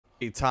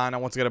time.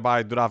 And once again,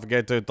 everybody, do not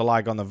forget to hit the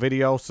like on the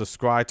video,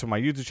 subscribe to my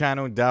YouTube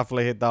channel,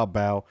 definitely hit that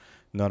bell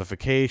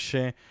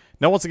notification.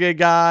 Now, once again,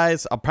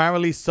 guys,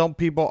 apparently some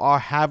people are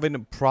having a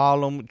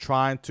problem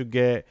trying to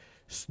get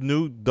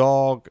Snoop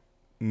Dogg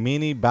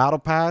mini battle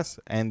pass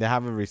and they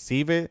haven't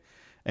received it.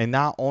 And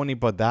not only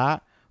but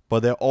that,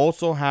 but they're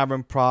also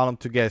having problem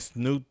to get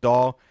Snoop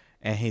Dogg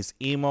and his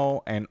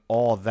emo and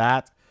all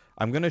that.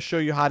 I'm gonna show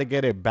you how to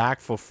get it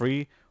back for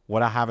free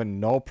without having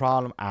no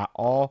problem at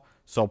all.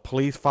 So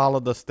please follow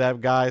the step,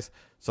 guys.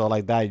 So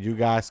like that, you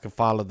guys can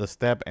follow the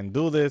step and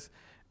do this,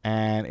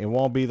 and it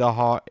won't be that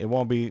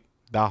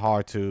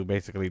hard to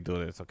basically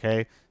do this.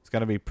 Okay, it's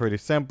gonna be pretty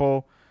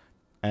simple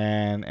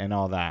and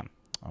all that.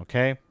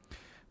 Okay,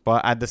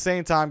 but at the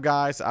same time,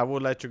 guys, I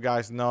will let you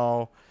guys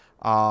know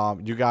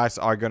you guys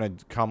are gonna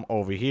come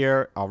over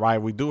here. All right,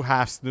 we do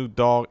have Snoop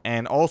Dogg,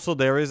 and also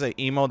there is an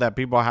emo that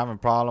people are having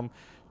problem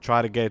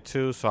try to get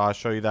to, so I'll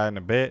show you that in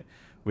a bit.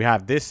 We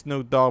have this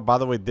Snoop Dogg. By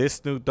the way, this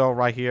Snoop Dogg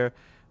right here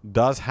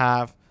does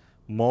have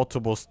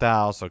multiple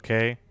styles.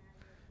 Okay,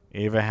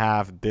 you even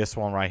have this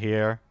one right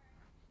here.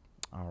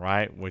 All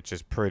right, which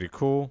is pretty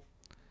cool,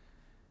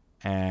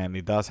 and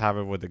he does have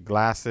it with the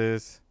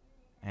glasses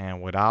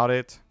and without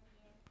it.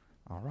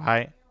 All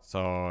right,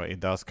 so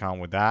it does come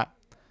with that.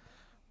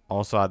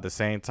 Also, at the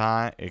same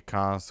time, it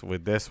comes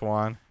with this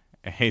one,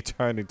 and he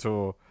turned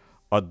into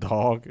a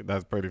dog.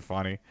 That's pretty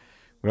funny.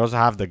 We also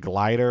have the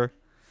glider,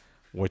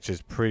 which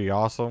is pretty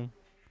awesome.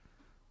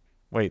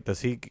 Wait,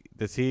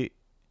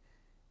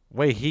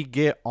 wait, he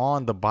get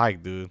on the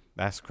bike, dude.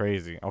 That's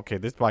crazy. Okay,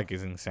 this bike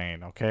is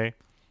insane, okay?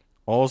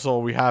 Also,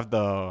 we have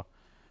the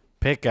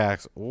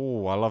pickaxe.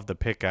 Ooh, I love the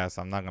pickaxe,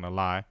 I'm not gonna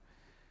lie.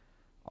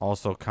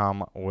 Also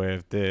come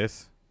with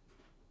this,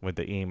 with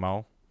the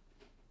emo.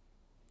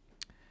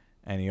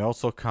 And he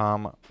also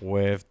come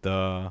with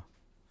the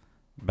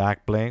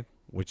back bling,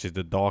 which is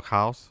the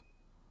doghouse.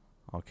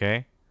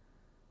 Okay,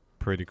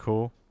 pretty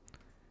cool.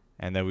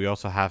 And then we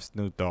also have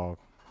Snoop Dogg.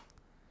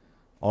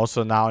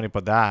 Also, not only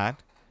but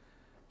that,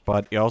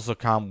 but it also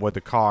come with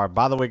the car.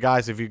 By the way,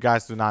 guys, if you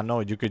guys do not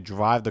know, you could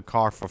drive the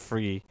car for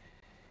free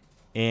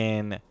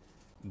in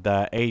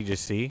the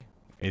agency.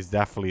 It's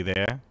definitely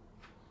there.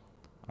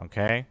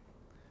 Okay.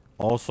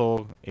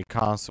 Also, it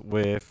comes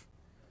with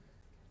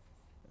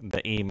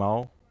the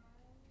emo.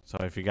 So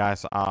if you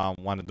guys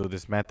want to do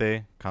this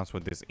method, comes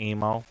with this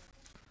emo.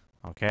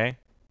 Okay.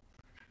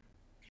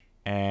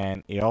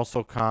 And it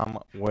also come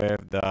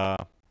with the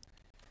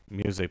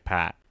music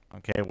pad.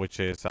 Okay, which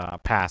is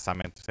pass. I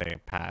meant to say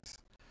pass.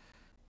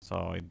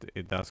 So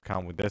it does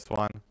come with this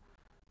one,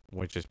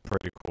 which is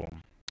pretty cool.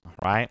 All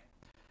right.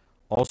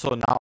 Also,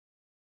 not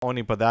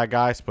only for that,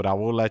 guys, but I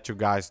will let you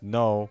guys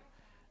know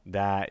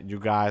that you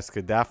guys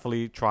could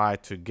definitely try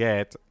to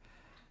get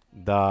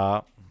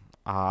the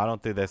I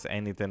don't think there's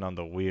anything on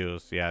the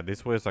wheels. Yeah,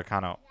 these wheels are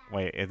kind of,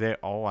 wait, is they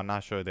old? I'm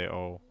not sure they're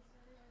old.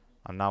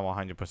 I'm not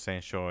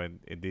 100% sure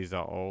if these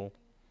are old.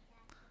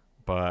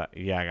 But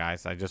yeah,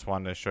 guys, I just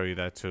wanted to show you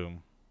that too.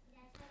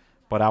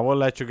 But I will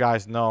let you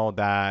guys know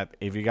that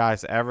if you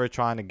guys ever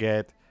trying to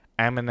get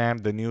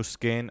Eminem, the new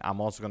skin, I'm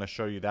also going to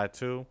show you that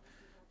too.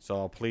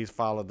 So please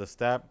follow the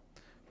step.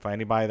 For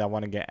anybody that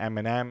want to get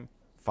Eminem,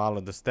 follow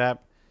the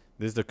step.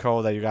 This is the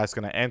code that you guys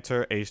going to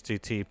enter,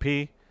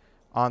 HTTP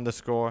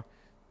 _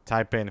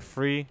 type in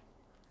free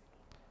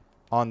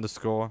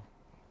 _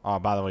 oh,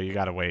 by the way, you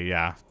got to wait.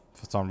 Yeah,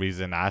 for some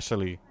reason, I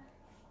actually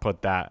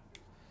put that.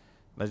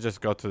 Let's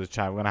just go to the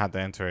chat. We're going to have to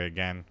enter it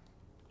again.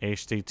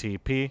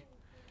 HTTP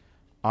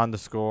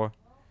 _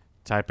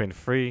 type in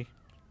free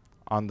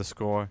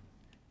 _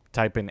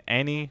 type in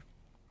any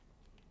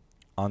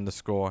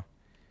 _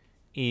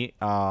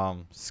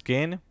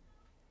 skin,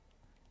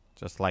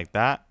 just like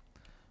that,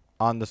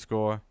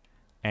 _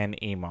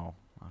 and emo.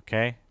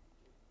 Okay,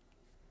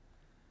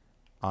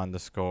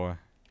 _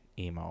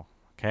 emo.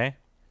 Okay,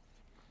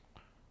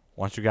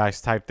 once you guys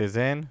type this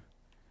in,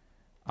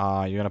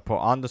 you're gonna put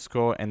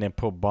 _ and then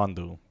put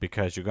bundle,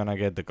 because you're gonna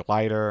get the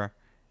glider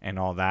and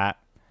all that.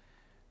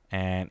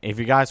 And if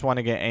you guys want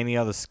to get any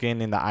other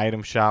skin in the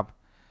item shop,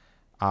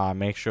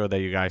 make sure that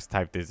you guys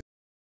type this in.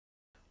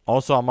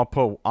 Also, I'm gonna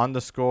put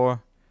 _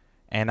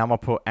 and I'm gonna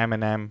put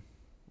Eminem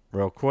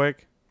real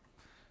quick.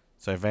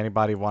 So if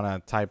anybody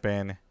wanna type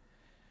in,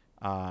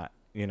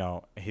 you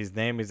know, his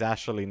name is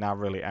actually not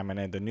really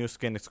Eminem. The new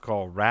skin is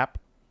called Rap,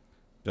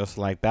 just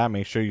like that.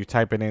 Make sure you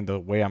type it in the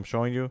way I'm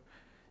showing you.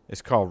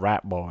 It's called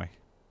Rap Boy.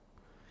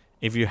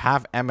 If you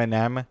have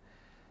Eminem,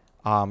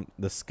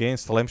 the skin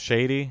Slim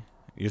Shady,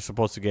 you're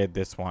supposed to get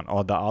this one,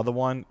 or the other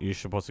one, you're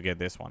supposed to get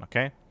this one.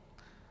 Okay.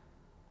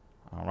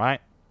 All right.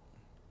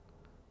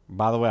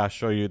 By the way, I'll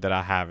show you that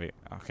I have it.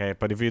 Okay,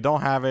 but if you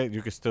don't have it,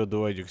 you can still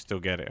do it. You can still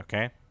get it.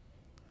 Okay.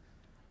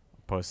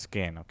 Put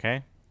skin.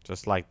 Okay,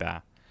 just like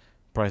that.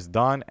 Press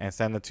done and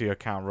send it to your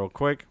account real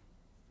quick.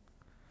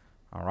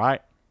 All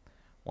right.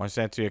 Once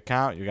you send it to your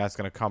account, you guys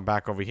gonna come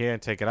back over here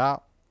and take it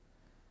out.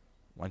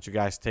 Once you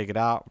guys take it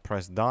out,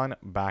 press done.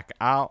 Back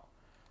out.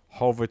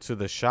 Hover to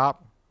the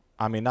shop.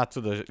 I mean, not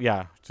to the,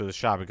 yeah, to the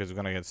shop, because we're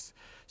gonna get.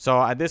 So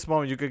at this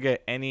moment, you could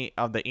get any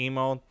of the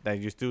emote that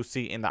you do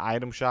see in the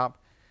item shop,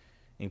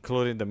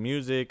 including the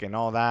music and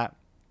all that.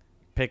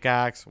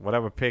 Pickaxe,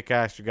 whatever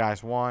pickaxe you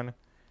guys want.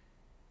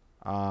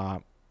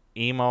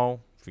 Emo,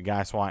 if you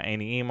guys want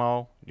any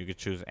emo, you could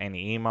choose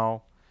any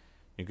emo.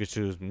 You could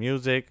choose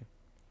music.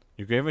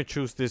 You can even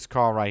choose this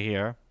car right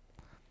here.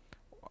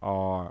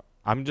 Or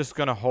I'm just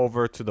gonna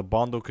hover to the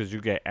bundle because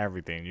you get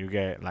everything. You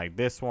get like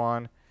this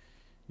one.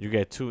 You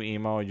get 2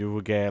 emo. You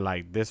will get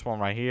like this one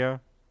right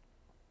here.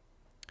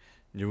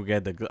 You will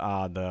get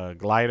the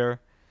glider,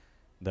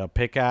 the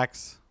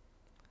pickaxe,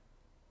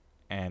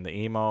 and the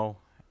emo,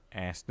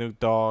 and Snoop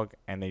Dogg,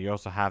 and then you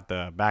also have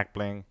the back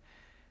bling,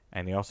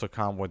 and they also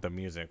come with the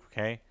music.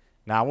 Okay.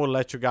 Now I will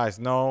let you guys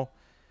know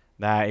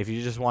that if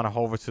you just want to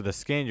hover to the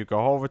skin, you go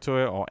over to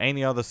it, or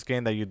any other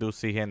skin that you do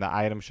see here in the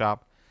item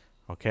shop.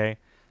 Okay.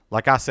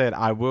 Like I said,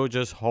 I will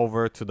just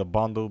hover to the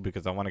bundle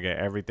because I want to get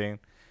everything.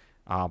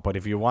 But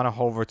if you want to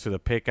hover to the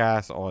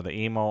pickaxe or the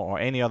emo or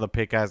any other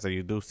pickaxe that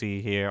you do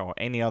see here, or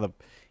any other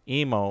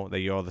emo that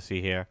you also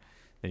see here,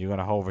 then you're going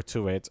to hover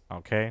to it.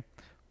 Okay.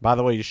 By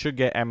the way, you should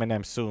get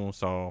M&M soon.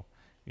 So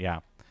yeah.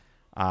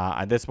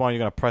 At this point, you're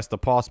going to press the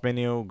pause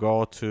menu,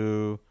 go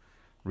to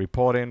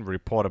reporting,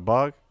 report a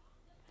bug.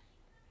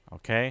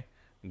 Okay.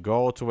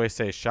 Go to where it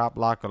says shop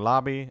lock or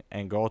lobby,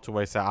 and go to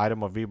where it says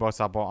item or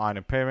V-Bucks I bought on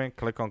appearing.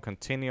 Click on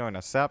continue and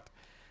accept.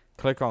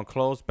 Click on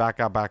close, back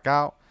out, back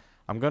out.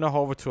 I'm going to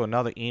hover to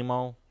another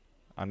emo,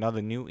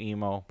 another new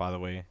emo, by the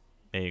way.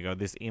 There you go.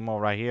 This emo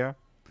right here.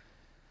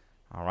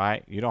 All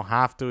right. You don't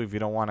have to if you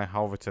don't want to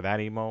hover to that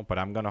emo, but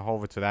I'm going to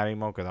hover to that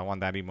emo because I want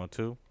that emo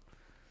too.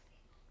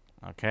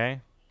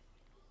 Okay.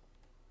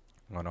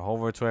 I'm going to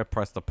hover to it,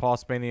 press the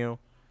pause menu,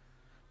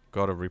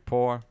 go to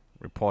report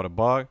a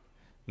bug.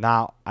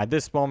 Now, at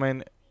this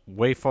moment,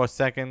 wait for a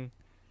second.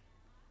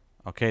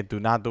 Okay, do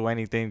not do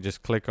anything.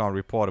 Just click on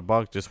report a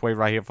bug. Just wait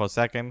right here for a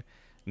second.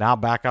 Now,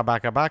 back out,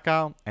 back out, back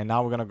out. And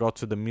now we're going to go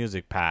to the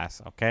music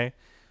pass, okay?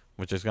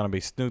 Which is going to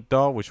be Snoop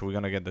Dogg, which we're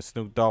going to get the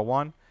Snoop Dogg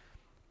one.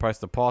 Press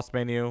the pause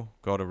menu.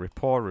 Go to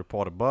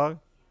report a bug.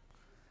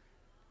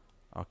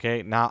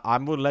 Okay, now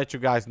I'm going to let you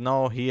guys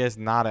know he is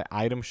not an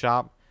item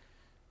shop.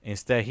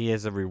 Instead, he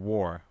is a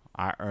reward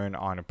I earn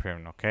on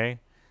appearing, okay?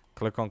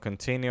 Click on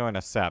continue and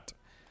accept.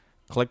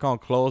 Click on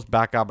close,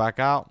 back out, back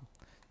out.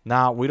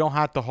 Now, we don't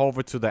have to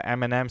hover to the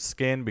M&M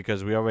skin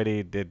because we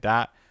already did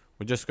that.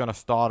 We're just going to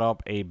start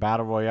up a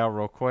battle royale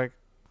real quick.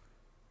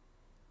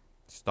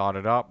 Start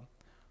it up.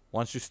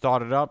 Once you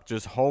start it up,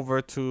 just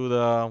hover to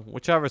the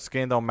whichever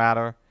skin, don't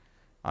matter.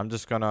 I'm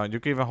just going to, you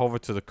can even hover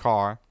to the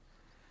car,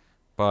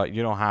 but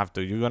you don't have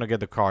to. You're going to get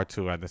the car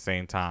too at the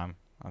same time,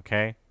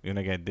 okay? You're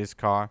going to get this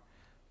car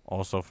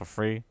also for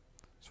free.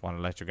 Just want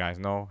to let you guys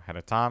know ahead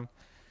of time.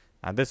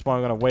 At this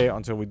point, we're going to wait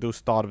until we do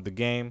start of the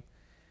game.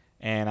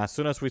 And as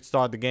soon as we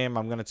start the game,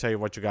 I'm going to tell you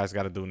what you guys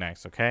got to do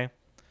next, okay?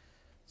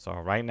 So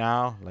right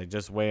now, let's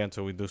just wait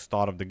until we do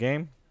start of the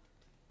game.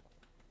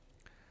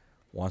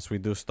 Once we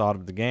do start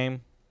of the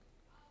game,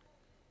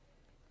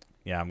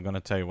 yeah, I'm going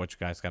to tell you what you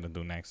guys got to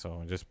do next.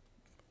 So just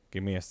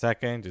give me a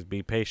second. Just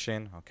be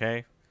patient,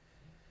 okay?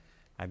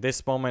 At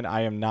this moment,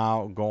 I am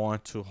now going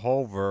to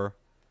hover.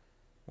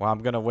 Well,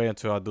 I'm going to wait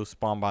until I do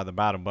spawn by the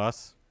battle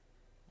bus,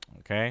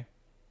 okay?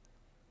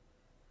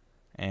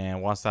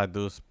 And once I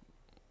do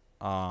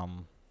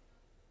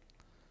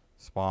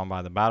spawn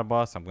by the battle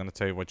bus, I'm going to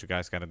tell you what you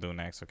guys got to do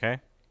next, okay?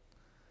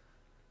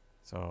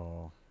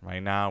 So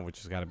right now, we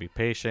just got to be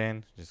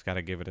patient. Just got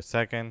to give it a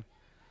second,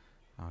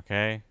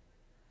 okay?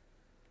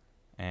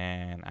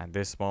 And at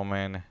this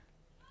moment,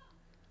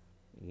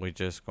 we're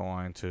just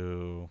going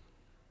to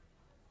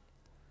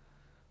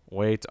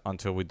wait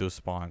until we do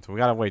spawn. So we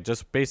got to wait.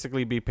 Just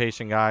basically be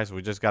patient, guys.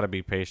 We just got to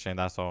be patient.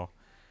 That's all.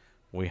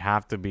 We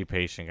have to be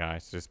patient,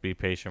 guys. Just be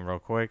patient real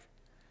quick.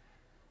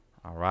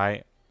 All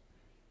right.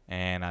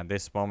 And at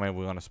this moment,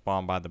 we're going to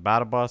spawn by the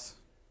battle bus.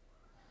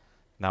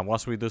 Now,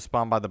 once we do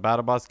spawn by the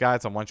battle bus,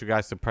 guys, I want you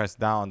guys to press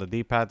down on the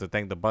D-pad to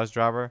thank the bus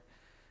driver.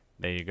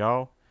 There you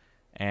go.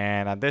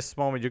 And at this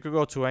moment, you could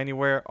go to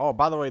anywhere. Oh,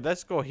 by the way,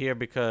 let's go here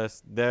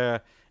because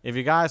there, if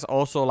you guys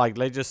also, like,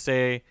 let's just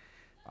say,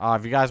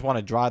 if you guys want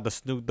to drive the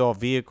Snoop Dogg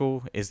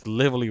vehicle, it's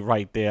literally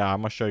right there. I'm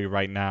going to show you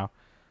right now.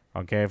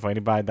 Okay, for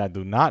anybody that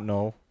do not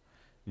know,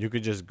 you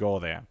could just go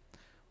there.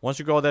 Once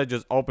you go there,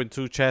 just open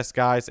 2 chests,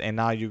 guys, and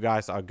now you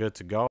guys are good to go.